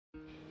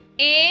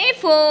A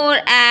for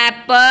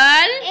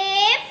apple.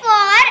 A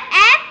for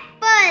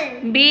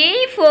apple.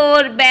 B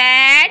for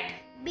bat.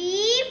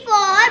 B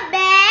for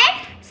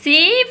bat.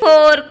 C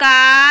for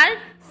car.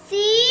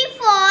 C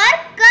for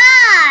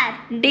car.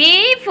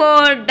 D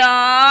for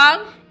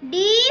dog.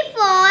 D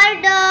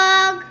for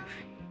dog.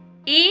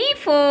 E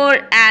for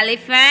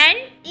elephant.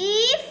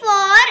 E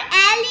for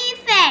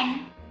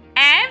elephant.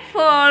 F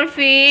for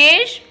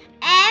fish.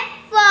 F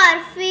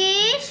for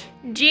fish.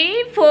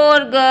 G for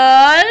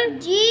girl.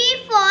 G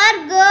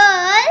for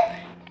girl.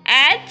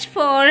 H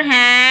for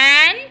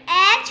hen.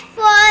 H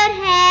for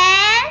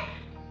hen.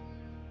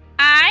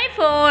 I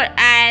for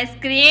ice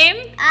cream.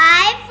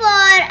 I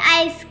for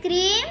ice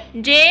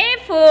cream. J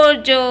for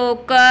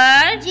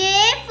joker. J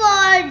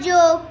for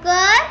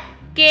joker.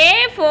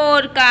 K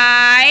for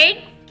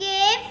kite. K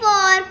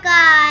for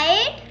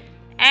kite.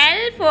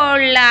 L for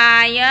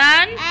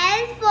lion.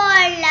 L for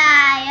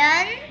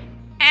lion.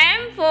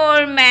 M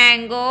for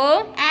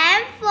mango.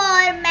 M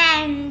for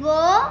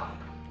mango.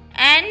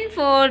 N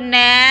for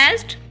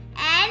nest.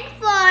 N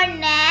for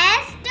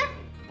nest.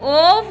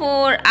 O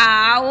for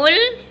owl.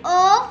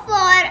 O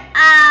for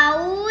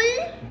owl.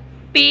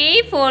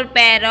 P for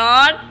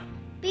parrot.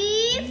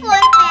 P for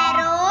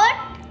parrot.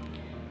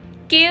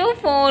 Q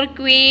for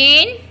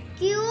queen.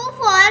 Q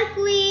for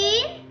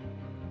queen.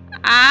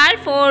 R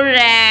for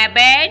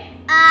rabbit.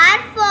 R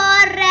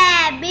for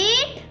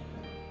rabbit.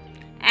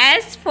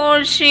 S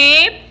for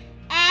sheep.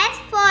 S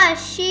for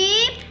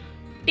sheep.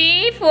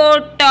 T for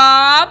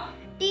top.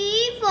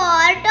 T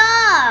for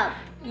top.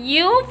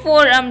 U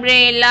for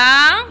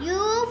umbrella.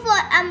 U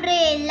for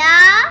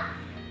umbrella.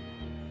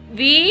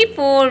 V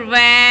for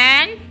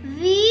van.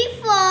 V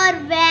for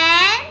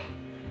van.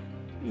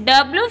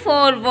 W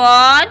for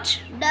watch.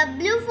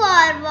 W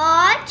for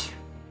watch.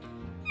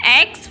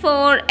 X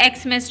for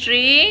Xmas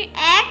tree.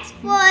 X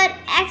for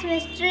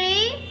Xmas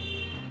tree.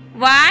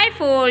 Y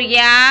for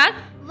yak.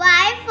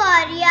 Y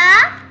for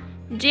yak.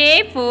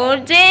 J for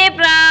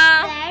zebra.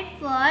 Z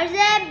for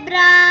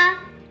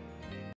zebra.